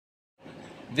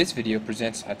This video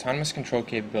presents autonomous control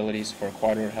capabilities for a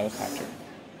quadrotor helicopter.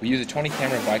 We use a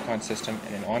 20-camera Vicon system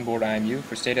and an onboard IMU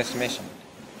for state estimation.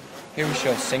 Here we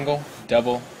show single,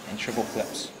 double, and triple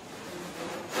flips.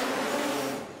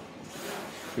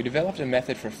 We developed a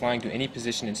method for flying to any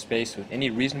position in space with any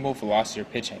reasonable velocity or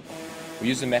pitch angle. We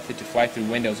use the method to fly through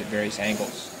windows at various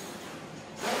angles.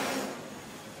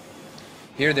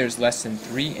 Here there's less than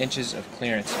 3 inches of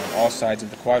clearance on all sides of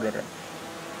the quadrotor.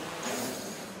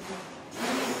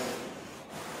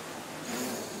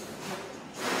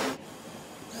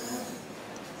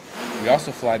 We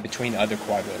also fly between other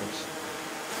quadrotors.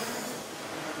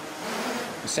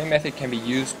 The same method can be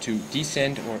used to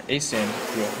descend or ascend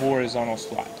through a horizontal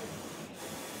slot.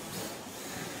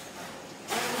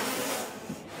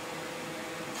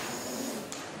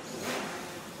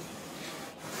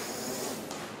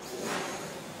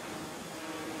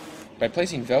 By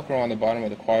placing Velcro on the bottom of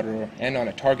the quadrotor and on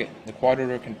a target, the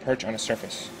quadrotor can perch on a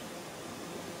surface.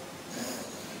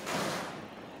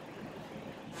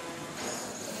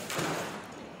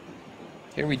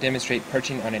 Here we demonstrate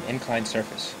perching on an inclined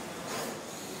surface.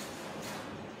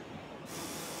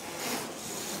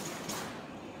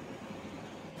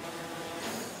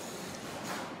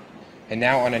 And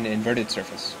now on an inverted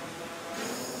surface.